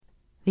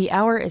The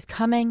hour is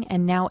coming,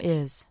 and now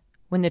is,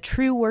 when the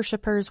true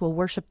worshippers will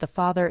worship the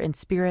Father in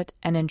spirit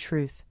and in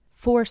truth.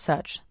 For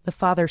such, the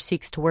Father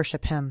seeks to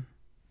worship him.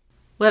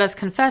 Let us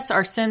confess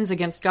our sins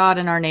against God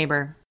and our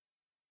neighbor.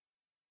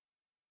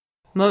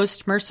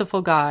 Most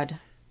merciful God,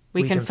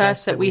 we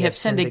confess that we have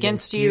sinned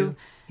against you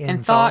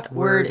in thought,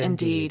 word, and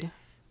deed,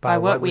 by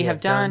what we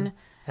have done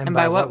and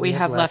by what we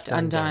have left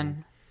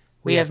undone.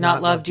 We have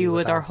not loved you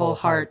with our whole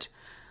heart.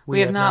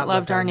 We have not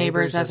loved our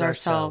neighbors as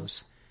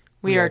ourselves.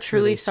 We are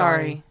truly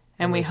sorry,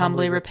 and we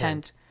humbly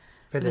repent.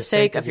 For the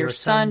sake of your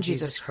Son,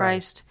 Jesus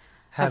Christ,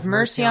 have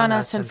mercy on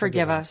us and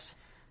forgive us,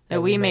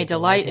 that we may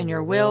delight in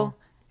your will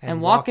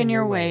and walk in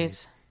your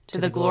ways, to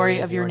the glory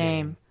of your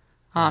name.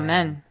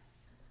 Amen.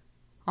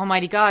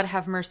 Almighty God,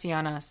 have mercy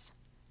on us.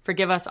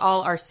 Forgive us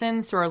all our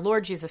sins through our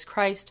Lord Jesus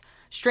Christ.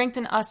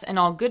 Strengthen us in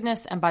all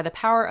goodness, and by the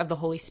power of the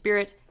Holy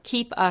Spirit,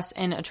 keep us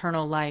in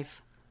eternal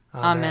life.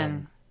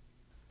 Amen.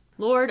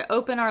 Lord,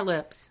 open our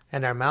lips,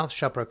 and our mouth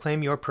shall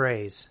proclaim your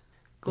praise.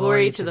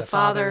 Glory to the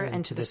Father,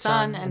 and to the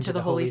Son, and to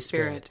the Holy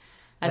Spirit,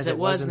 as it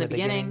was in the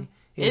beginning,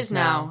 is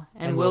now,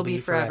 and will be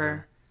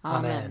forever.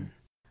 Amen.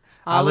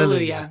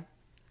 Alleluia.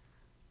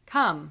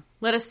 Come,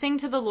 let us sing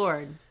to the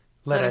Lord.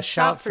 Let us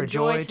shout for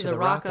joy to the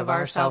rock of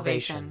our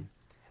salvation.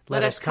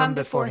 Let us come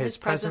before his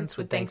presence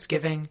with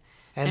thanksgiving,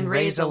 and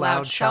raise a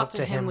loud shout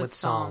to him with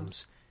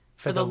psalms.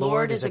 For the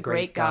Lord is a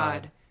great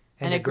God,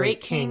 and a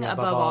great King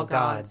above all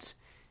gods.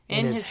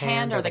 In his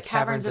hand are the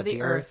caverns of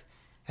the earth,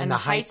 and the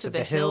heights of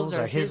the hills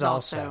are his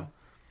also.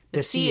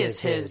 The sea is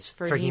his,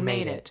 for he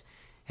made it,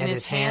 and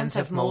his hands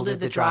have molded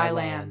the dry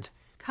land.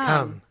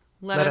 Come,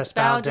 let us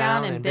bow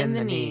down and bend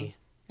the knee,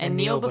 and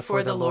kneel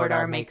before the Lord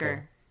our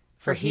Maker.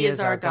 For he is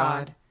our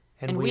God,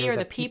 and we are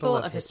the people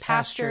of his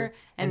pasture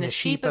and the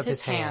sheep of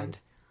his hand.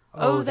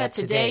 Oh, that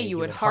today you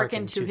would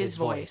hearken to his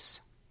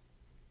voice.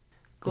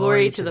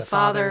 Glory to the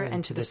Father,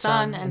 and to the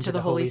Son, and to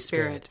the Holy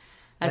Spirit,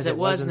 as it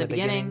was in the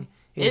beginning,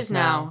 is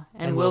now,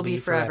 and will be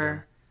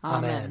forever.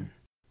 Amen.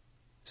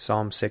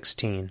 Psalm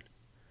 16.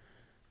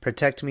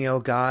 Protect me, O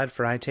God,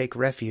 for I take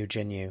refuge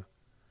in you.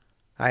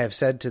 I have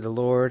said to the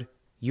Lord,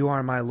 you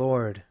are my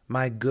Lord,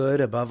 my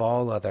good above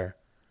all other.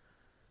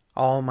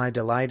 All my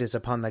delight is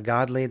upon the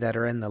godly that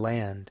are in the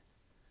land,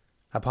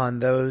 upon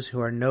those who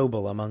are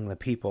noble among the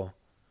people.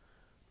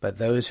 But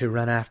those who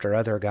run after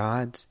other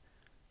gods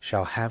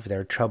shall have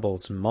their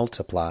troubles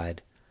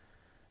multiplied.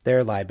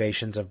 Their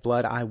libations of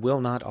blood I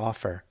will not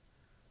offer,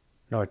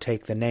 nor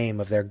take the name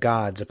of their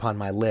gods upon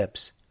my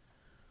lips.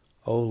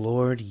 O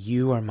Lord,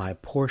 you are my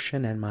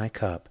portion and my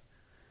cup.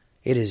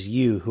 It is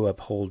you who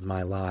uphold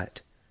my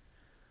lot.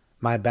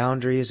 My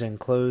boundaries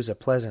enclose a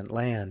pleasant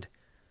land.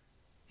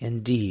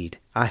 Indeed,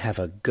 I have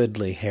a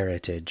goodly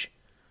heritage.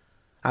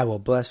 I will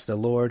bless the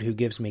Lord who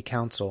gives me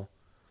counsel.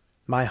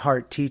 My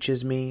heart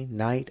teaches me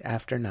night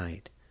after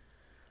night.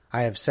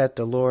 I have set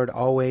the Lord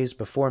always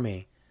before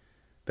me.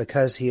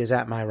 Because he is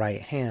at my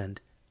right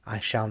hand, I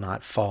shall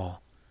not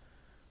fall.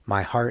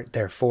 My heart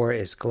therefore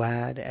is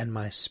glad, and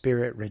my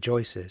spirit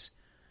rejoices.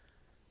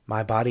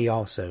 My body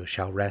also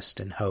shall rest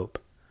in hope.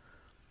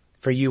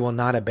 For you will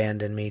not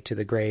abandon me to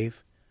the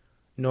grave,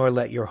 nor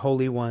let your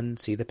Holy One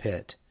see the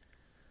pit.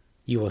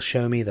 You will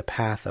show me the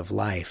path of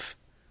life.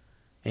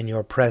 In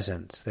your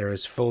presence there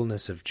is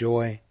fullness of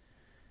joy,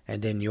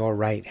 and in your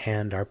right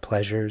hand are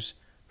pleasures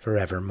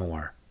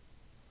forevermore.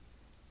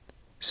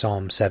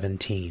 Psalm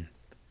 17.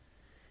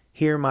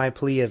 Hear my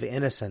plea of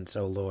innocence,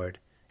 O Lord,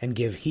 and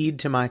give heed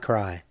to my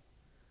cry.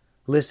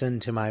 Listen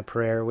to my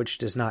prayer, which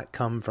does not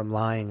come from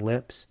lying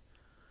lips.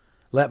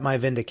 Let my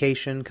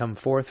vindication come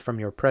forth from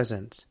your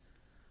presence.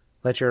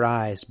 Let your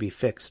eyes be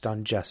fixed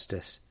on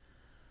justice.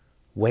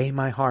 Weigh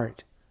my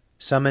heart,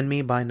 summon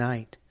me by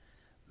night.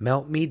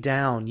 Melt me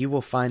down, you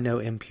will find no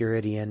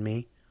impurity in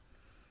me.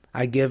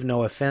 I give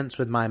no offense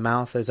with my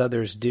mouth as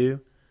others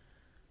do.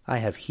 I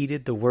have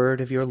heeded the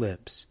word of your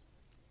lips.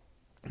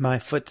 My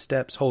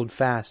footsteps hold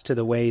fast to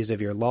the ways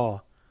of your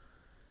law.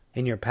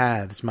 In your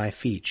paths my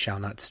feet shall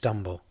not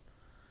stumble.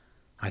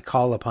 I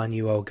call upon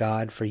you, O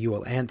God, for you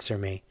will answer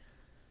me.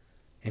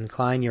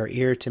 Incline your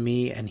ear to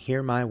me and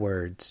hear my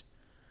words.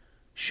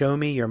 Show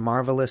me your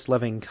marvelous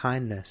loving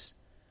kindness,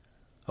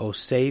 O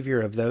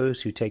Savior of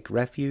those who take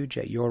refuge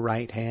at your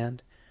right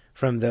hand,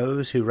 from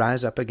those who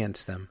rise up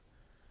against them.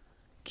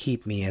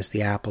 Keep me as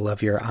the apple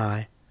of your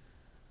eye.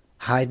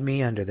 Hide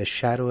me under the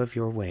shadow of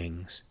your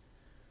wings.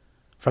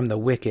 From the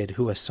wicked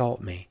who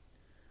assault me,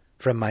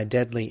 from my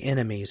deadly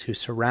enemies who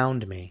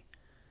surround me.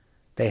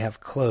 They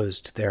have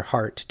closed their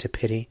heart to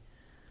pity,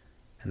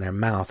 and their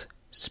mouth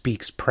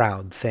speaks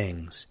proud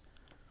things.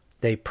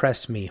 They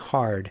press me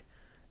hard,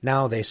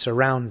 now they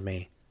surround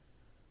me,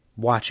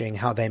 watching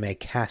how they may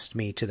cast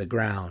me to the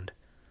ground,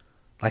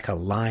 like a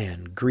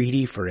lion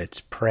greedy for its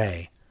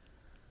prey,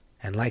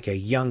 and like a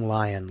young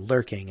lion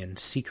lurking in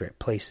secret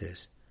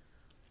places.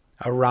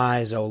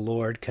 Arise, O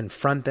Lord,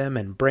 confront them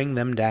and bring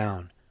them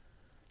down.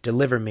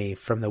 Deliver me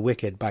from the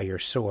wicked by your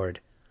sword.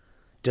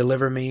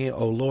 Deliver me,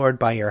 O Lord,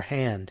 by your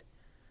hand,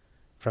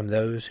 from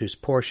those whose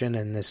portion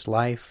in this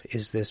life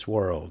is this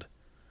world,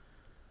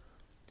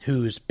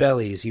 whose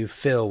bellies you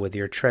fill with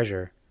your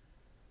treasure,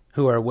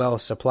 who are well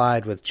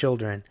supplied with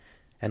children,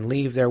 and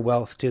leave their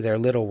wealth to their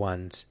little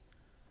ones.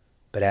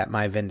 But at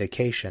my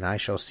vindication I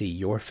shall see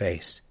your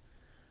face.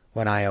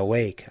 When I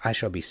awake, I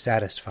shall be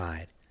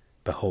satisfied,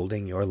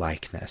 beholding your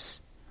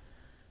likeness.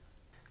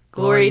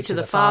 Glory to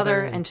the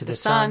Father, and to the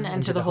Son,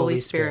 and to the Holy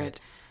Spirit,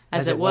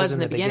 as it was in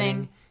the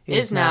beginning,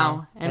 is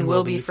now, and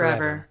will be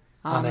forever.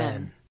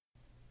 Amen.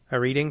 A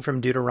reading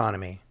from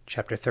Deuteronomy,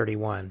 chapter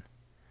 31.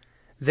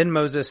 Then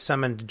Moses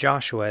summoned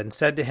Joshua and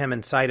said to him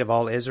in sight of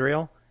all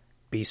Israel,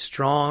 Be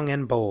strong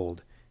and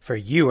bold, for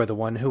you are the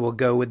one who will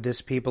go with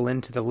this people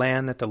into the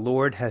land that the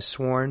Lord has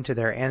sworn to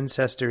their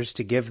ancestors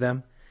to give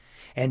them,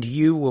 and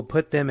you will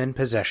put them in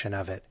possession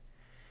of it.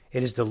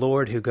 It is the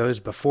Lord who goes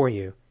before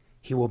you.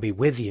 He will be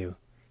with you.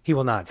 He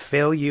will not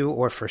fail you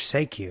or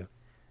forsake you.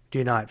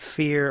 Do not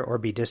fear or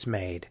be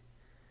dismayed.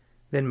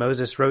 Then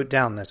Moses wrote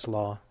down this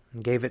law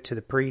and gave it to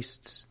the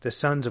priests, the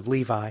sons of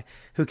Levi,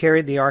 who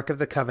carried the ark of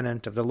the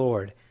covenant of the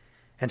Lord,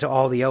 and to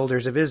all the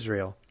elders of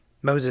Israel.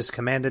 Moses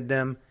commanded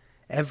them,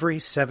 every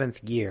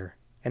 7th year,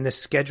 in the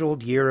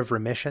scheduled year of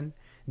remission,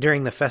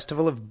 during the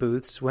festival of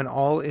booths, when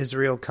all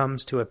Israel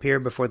comes to appear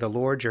before the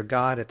Lord your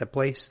God at the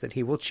place that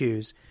he will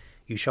choose,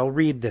 you shall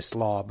read this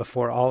law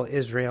before all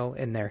Israel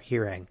in their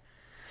hearing.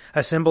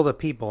 Assemble the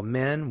people,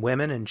 men,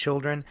 women, and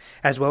children,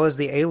 as well as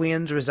the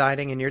aliens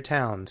residing in your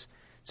towns,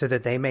 so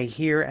that they may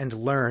hear and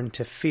learn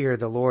to fear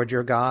the Lord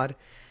your God,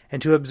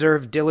 and to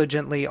observe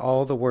diligently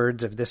all the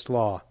words of this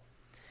law,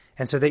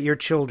 and so that your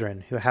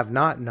children, who have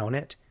not known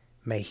it,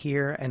 may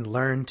hear and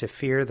learn to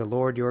fear the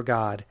Lord your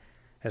God,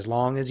 as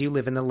long as you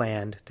live in the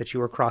land that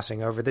you are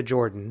crossing over the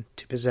Jordan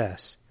to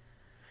possess.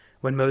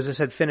 When Moses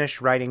had finished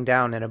writing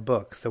down in a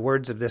book the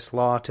words of this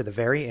law to the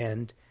very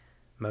end,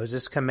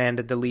 Moses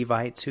commanded the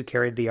Levites who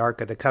carried the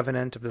ark of the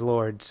covenant of the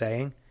Lord,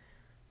 saying,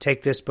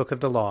 Take this book of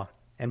the law,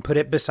 and put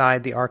it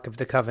beside the ark of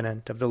the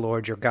covenant of the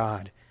Lord your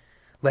God.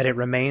 Let it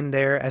remain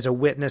there as a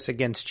witness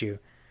against you,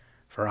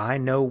 for I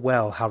know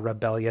well how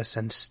rebellious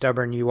and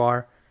stubborn you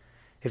are.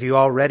 If you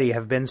already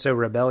have been so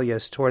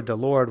rebellious toward the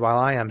Lord while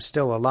I am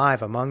still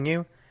alive among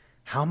you,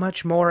 how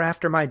much more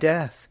after my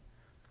death?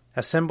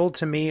 Assemble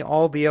to me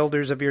all the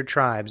elders of your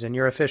tribes and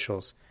your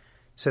officials,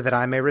 so that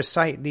I may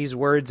recite these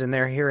words in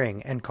their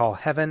hearing and call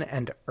heaven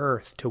and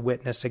earth to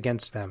witness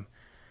against them.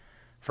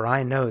 For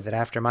I know that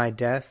after my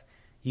death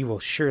you will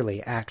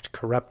surely act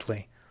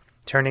corruptly,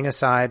 turning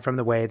aside from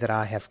the way that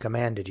I have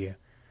commanded you.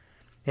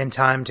 In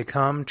time to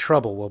come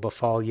trouble will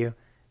befall you,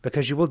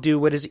 because you will do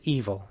what is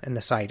evil in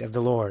the sight of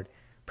the Lord,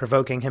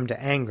 provoking him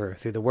to anger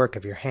through the work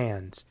of your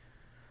hands.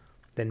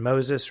 Then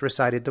Moses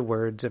recited the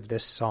words of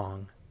this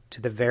song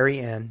to the very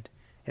end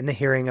in the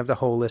hearing of the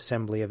whole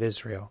assembly of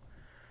Israel.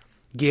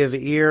 Give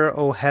ear,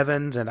 O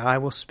heavens, and I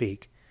will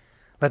speak.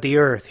 Let the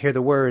earth hear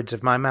the words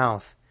of my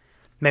mouth.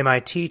 May my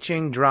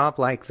teaching drop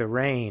like the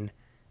rain,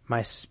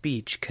 my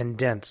speech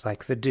condense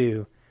like the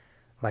dew,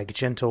 like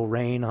gentle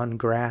rain on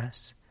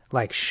grass,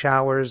 like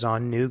showers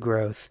on new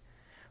growth.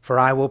 For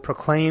I will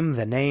proclaim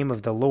the name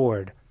of the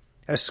Lord,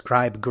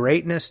 ascribe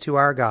greatness to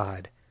our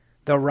God,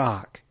 the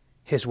rock.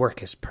 His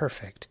work is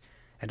perfect,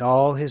 and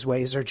all his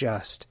ways are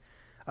just.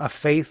 A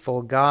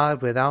faithful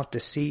God without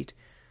deceit,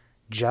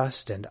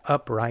 just and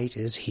upright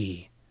is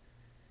he.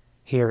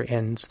 Here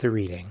ends the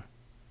reading.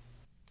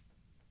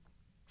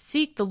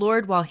 Seek the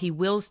Lord while he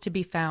wills to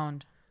be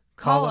found.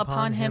 Call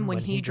upon him when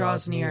he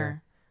draws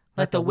near.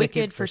 Let the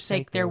wicked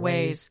forsake their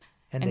ways,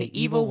 and the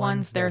evil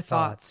ones their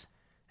thoughts.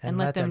 And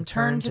let them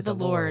turn to the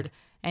Lord,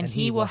 and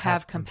he will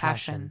have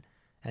compassion.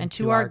 And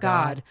to our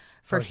God,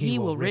 for he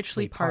will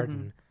richly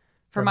pardon.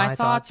 For my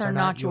thoughts are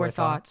not your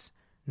thoughts,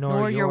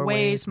 nor your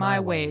ways my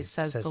ways,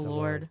 says the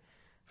Lord.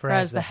 For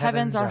as the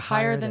heavens are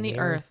higher than the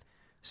earth,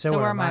 so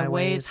are my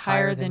ways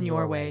higher than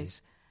your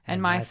ways,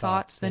 and my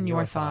thoughts than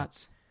your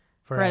thoughts.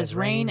 For as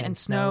rain and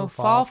snow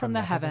fall from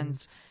the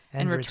heavens,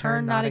 and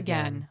return not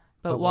again,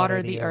 but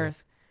water the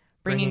earth,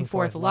 bringing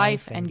forth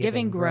life and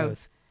giving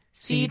growth,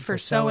 seed for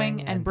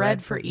sowing and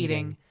bread for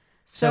eating,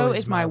 so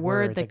is my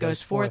word that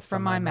goes forth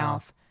from my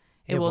mouth.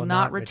 It will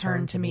not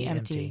return to me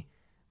empty,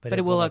 but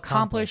it will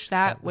accomplish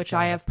that which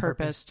I have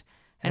purposed,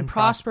 and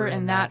prosper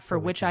in that for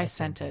which I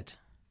sent it.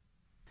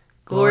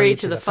 Glory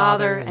to the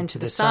Father, and to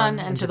the Son,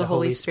 and to the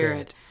Holy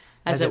Spirit,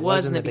 as it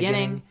was in the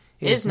beginning,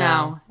 is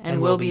now,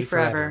 and will be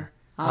forever.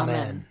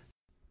 Amen.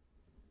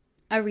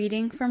 A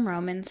reading from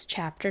Romans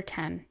chapter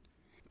 10.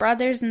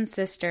 Brothers and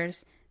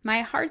sisters,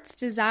 my heart's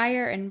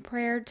desire and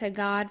prayer to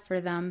God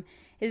for them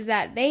is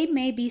that they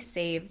may be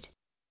saved.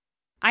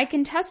 I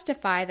can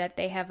testify that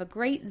they have a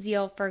great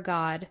zeal for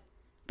God,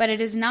 but it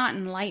is not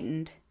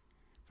enlightened.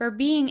 For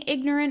being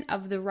ignorant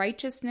of the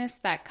righteousness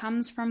that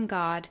comes from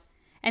God,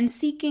 and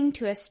seeking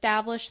to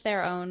establish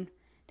their own,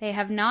 they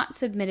have not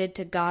submitted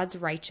to God's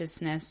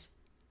righteousness.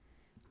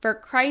 For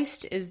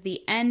Christ is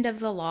the end of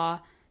the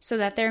law, so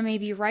that there may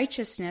be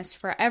righteousness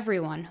for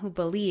everyone who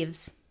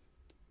believes.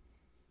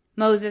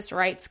 Moses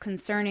writes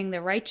concerning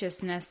the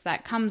righteousness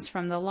that comes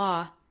from the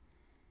law,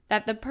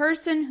 that the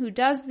person who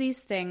does these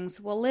things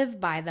will live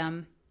by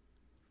them.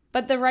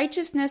 But the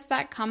righteousness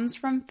that comes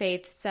from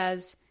faith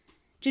says,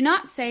 "Do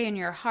not say in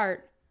your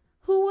heart,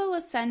 'Who will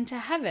ascend to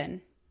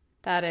heaven?'"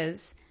 That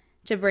is,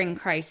 to bring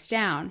Christ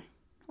down.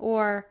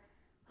 Or,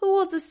 "Who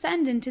will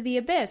descend into the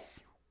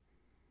abyss?"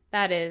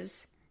 That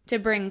is, to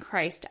bring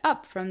Christ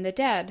up from the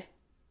dead.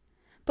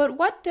 But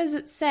what does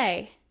it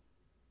say?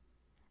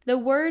 "The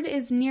word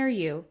is near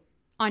you,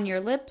 on your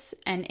lips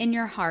and in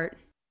your heart."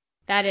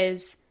 That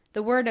is,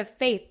 the word of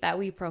faith that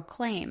we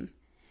proclaim.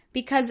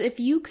 Because if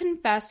you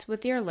confess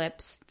with your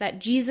lips that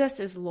Jesus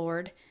is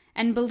Lord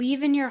and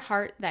believe in your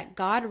heart that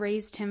God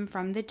raised him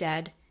from the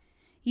dead,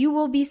 you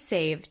will be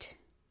saved.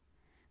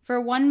 For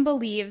one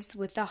believes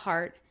with the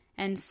heart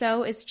and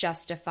so is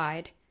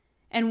justified,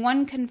 and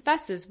one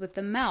confesses with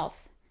the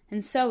mouth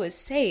and so is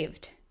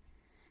saved.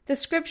 The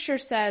scripture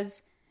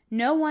says,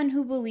 "No one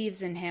who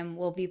believes in him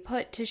will be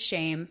put to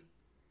shame."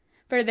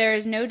 For there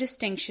is no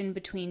distinction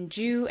between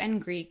Jew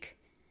and Greek.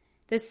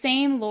 The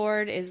same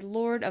Lord is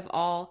Lord of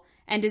all,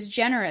 and is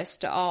generous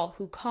to all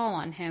who call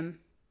on him.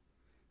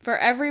 For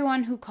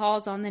everyone who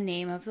calls on the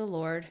name of the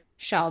Lord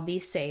shall be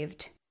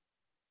saved.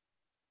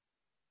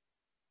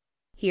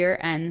 Here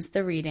ends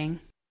the reading.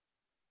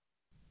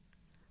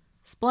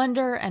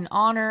 Splendor and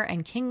honor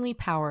and kingly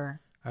power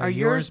are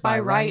yours by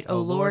right, O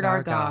Lord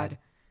our God,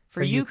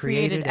 for you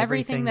created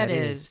everything that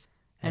is,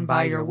 and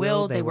by your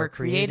will they were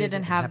created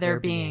and have their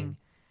being.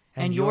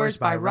 And yours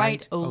by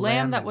right, O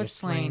Lamb that was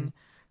slain,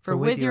 for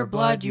with your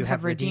blood you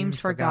have redeemed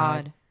for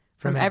God,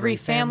 from every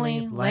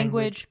family,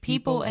 language,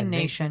 people, and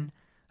nation,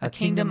 a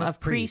kingdom of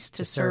priests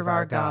to serve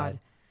our God.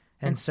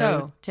 And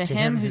so, to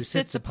him who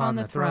sits upon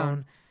the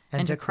throne,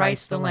 and to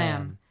Christ the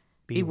Lamb,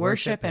 be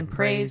worship and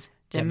praise,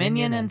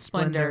 dominion and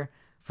splendor,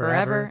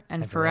 forever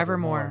and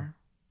forevermore.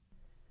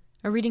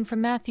 A reading from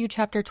Matthew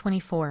chapter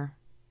 24.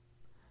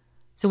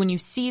 So when you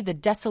see the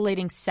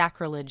desolating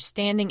sacrilege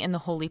standing in the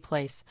holy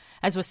place,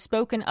 as was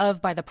spoken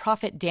of by the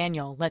prophet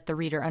Daniel, let the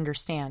reader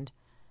understand,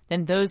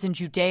 then those in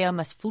Judea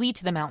must flee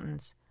to the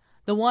mountains.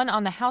 The one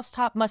on the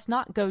housetop must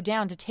not go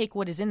down to take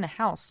what is in the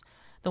house.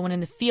 The one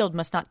in the field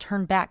must not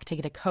turn back to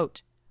get a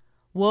coat.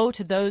 Woe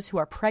to those who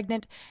are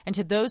pregnant and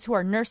to those who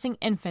are nursing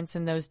infants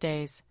in those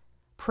days.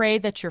 Pray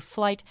that your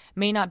flight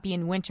may not be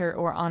in winter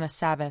or on a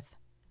Sabbath.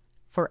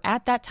 For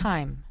at that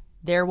time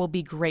there will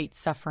be great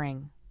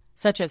suffering,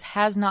 such as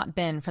has not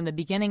been from the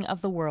beginning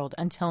of the world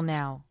until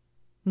now.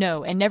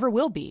 No, and never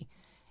will be.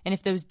 And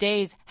if those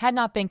days had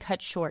not been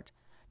cut short,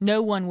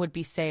 no one would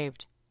be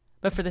saved.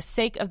 But for the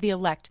sake of the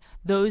elect,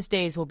 those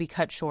days will be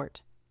cut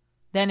short.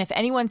 Then if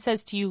anyone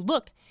says to you,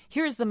 "Look,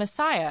 here is the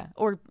Messiah,"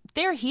 or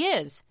 "There he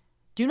is,"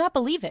 do not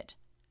believe it.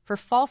 For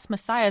false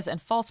messiahs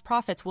and false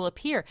prophets will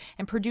appear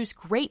and produce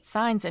great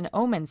signs and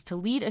omens to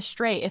lead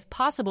astray, if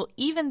possible,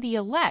 even the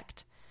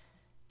elect.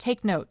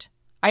 Take note,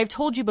 I have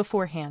told you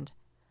beforehand.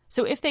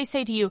 So if they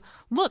say to you,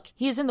 "Look,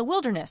 he is in the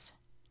wilderness,"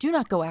 do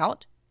not go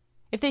out.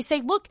 If they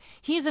say, "Look,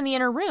 he is in the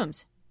inner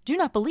rooms," do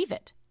not believe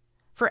it.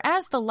 For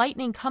as the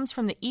lightning comes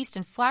from the east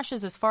and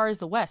flashes as far as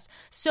the west,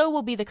 so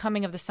will be the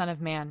coming of the Son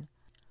of Man.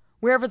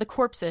 Wherever the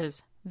corpse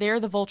is, there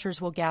the vultures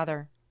will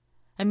gather.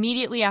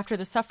 Immediately after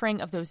the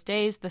suffering of those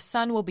days, the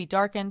sun will be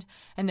darkened,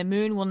 and the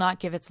moon will not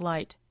give its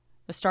light.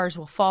 The stars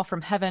will fall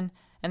from heaven,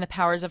 and the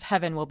powers of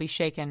heaven will be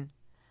shaken.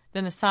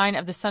 Then the sign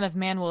of the Son of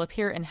Man will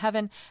appear in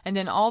heaven, and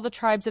then all the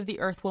tribes of the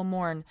earth will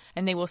mourn,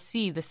 and they will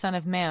see the Son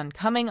of Man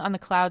coming on the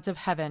clouds of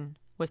heaven,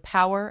 with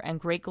power and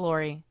great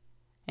glory.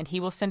 And he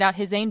will send out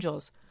his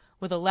angels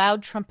with a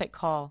loud trumpet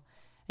call,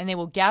 and they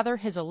will gather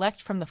his elect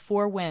from the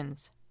four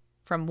winds,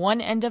 from one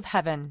end of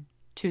heaven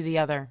to the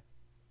other.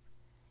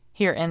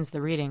 Here ends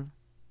the reading.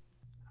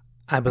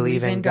 I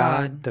believe in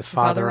God, the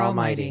Father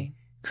Almighty,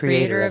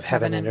 creator of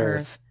heaven and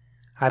earth.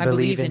 I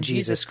believe in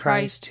Jesus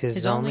Christ,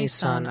 his only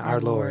Son,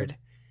 our Lord.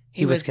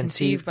 He was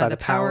conceived by the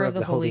power of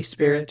the Holy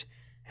Spirit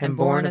and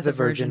born of the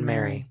Virgin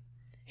Mary.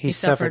 He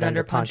suffered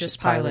under Pontius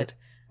Pilate,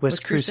 was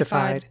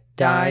crucified,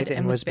 died,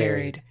 and was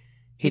buried.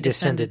 He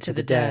descended to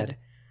the dead.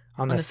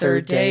 On the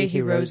third day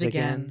he rose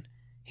again.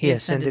 He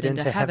ascended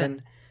into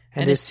heaven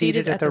and is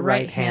seated at the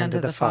right hand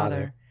of the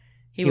Father.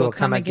 He will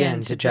come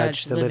again to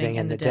judge the living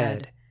and the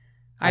dead.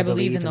 I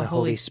believe in the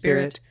Holy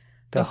Spirit,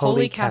 the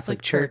Holy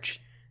Catholic Church,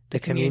 the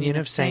communion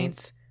of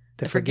saints,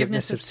 the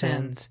forgiveness of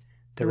sins,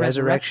 the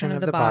resurrection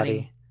of the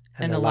body,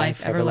 and the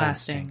life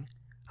everlasting.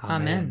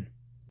 Amen.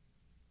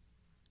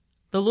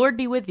 The Lord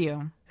be with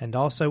you. And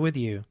also with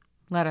you.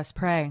 Let us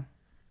pray.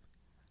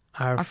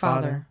 Our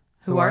Father,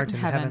 who art in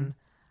heaven,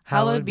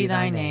 hallowed be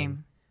thy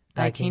name.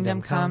 Thy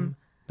kingdom come,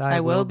 thy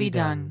will be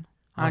done,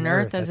 on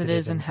earth as it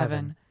is in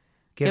heaven.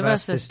 Give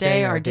us this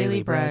day our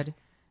daily bread,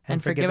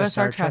 and forgive us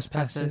our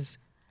trespasses,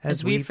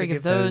 as we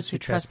forgive those who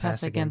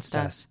trespass against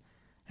us.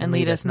 And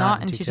lead us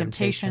not into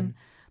temptation,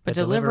 but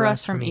deliver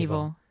us from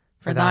evil.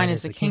 For thine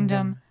is the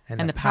kingdom,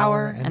 and the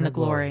power, and the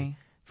glory,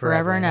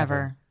 forever and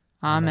ever.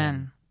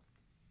 Amen.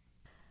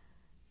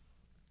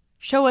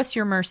 Show us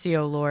your mercy,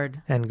 O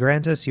Lord. And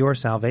grant us your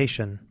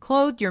salvation.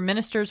 Clothe your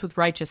ministers with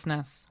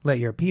righteousness. Let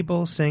your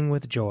people sing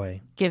with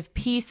joy. Give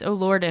peace, O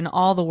Lord, in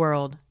all the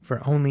world.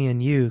 For only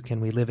in you can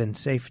we live in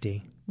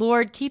safety.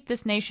 Lord, keep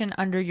this nation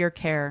under your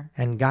care.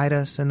 And guide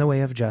us in the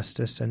way of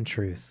justice and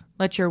truth.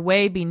 Let your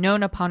way be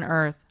known upon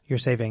earth. Your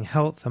saving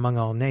health among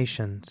all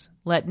nations.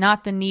 Let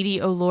not the needy,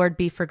 O Lord,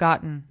 be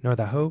forgotten. Nor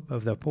the hope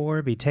of the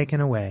poor be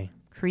taken away.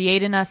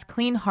 Create in us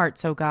clean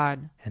hearts, O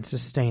God. And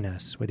sustain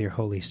us with your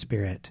Holy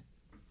Spirit.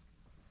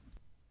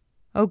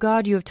 O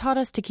God, you have taught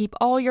us to keep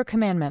all your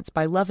commandments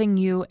by loving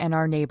you and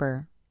our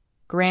neighbor.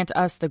 Grant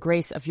us the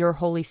grace of your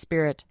Holy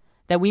Spirit,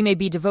 that we may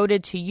be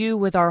devoted to you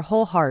with our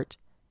whole heart,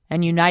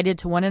 and united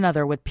to one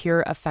another with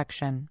pure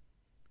affection.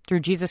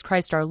 Through Jesus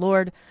Christ our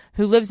Lord,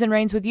 who lives and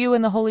reigns with you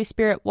in the Holy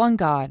Spirit, one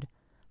God,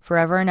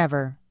 forever and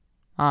ever.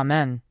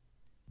 Amen.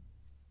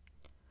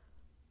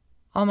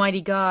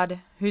 Almighty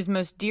God, whose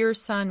most dear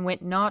Son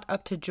went not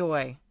up to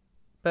joy,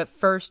 but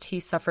first he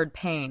suffered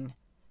pain,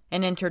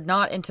 and entered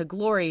not into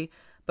glory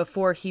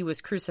before he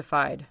was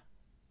crucified,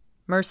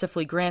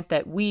 mercifully grant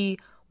that we,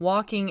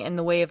 walking in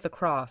the way of the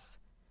cross,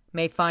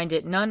 may find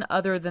it none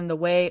other than the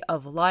way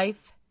of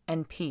life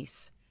and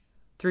peace.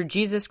 Through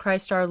Jesus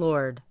Christ our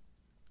Lord.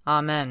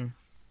 Amen.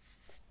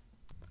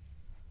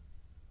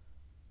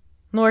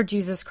 Lord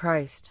Jesus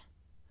Christ,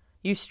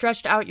 you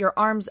stretched out your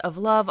arms of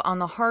love on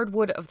the hard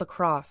wood of the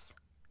cross,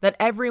 that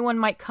everyone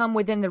might come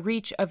within the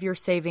reach of your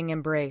saving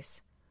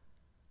embrace.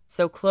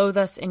 So clothe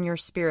us in your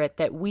Spirit,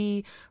 that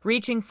we,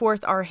 reaching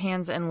forth our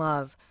hands in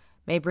love,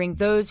 may bring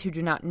those who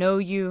do not know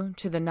you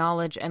to the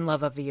knowledge and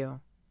love of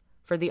you.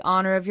 For the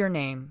honor of your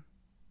name.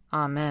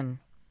 Amen.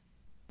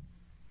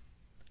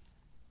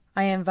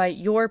 I invite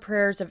your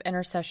prayers of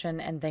intercession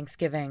and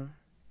thanksgiving.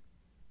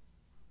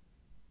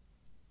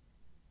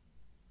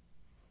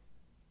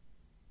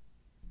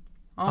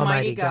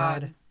 Almighty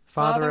God,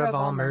 Father of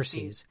all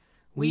mercies,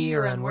 we,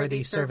 your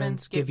unworthy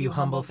servants, give you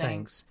humble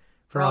thanks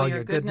for all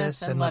your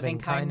goodness and loving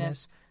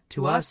kindness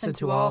to us and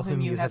to all whom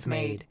you have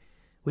made.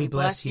 We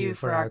bless you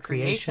for our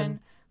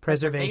creation,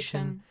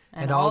 preservation,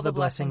 and all the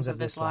blessings of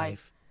this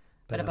life,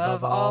 but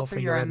above all for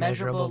your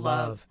immeasurable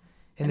love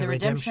in the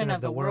redemption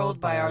of the world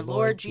by our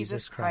Lord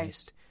Jesus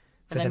Christ,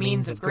 for the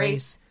means of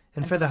grace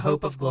and for the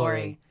hope of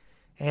glory.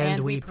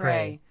 And we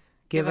pray,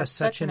 give us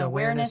such an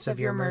awareness of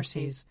your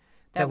mercies,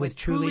 that with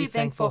truly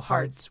thankful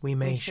hearts we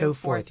may show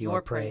forth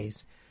your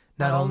praise,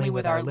 not only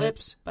with our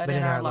lips, but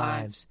in our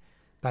lives,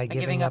 by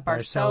giving up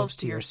ourselves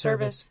to your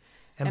service,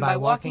 and by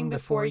walking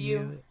before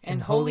you in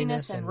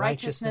holiness and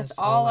righteousness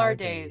all our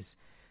days,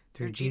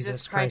 through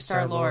Jesus Christ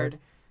our Lord,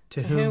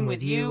 to whom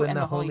with you and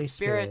the Holy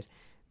Spirit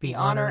be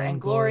honor and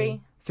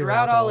glory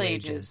throughout all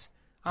ages.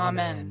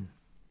 Amen.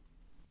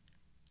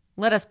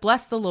 Let us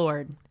bless the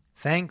Lord.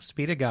 Thanks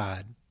be to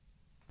God.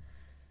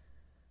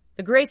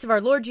 The grace of our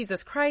Lord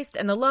Jesus Christ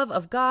and the love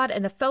of God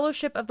and the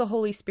fellowship of the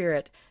Holy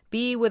Spirit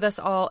be with us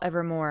all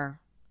evermore.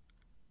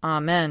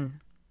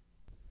 Amen.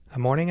 A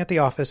Morning at the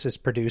Office is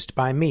produced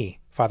by me,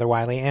 Father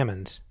Wiley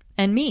Ammons.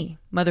 And me,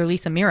 Mother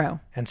Lisa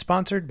Meirow. And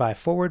sponsored by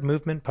Forward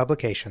Movement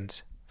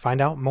Publications. Find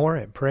out more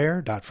at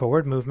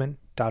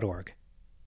prayer.forwardmovement.org.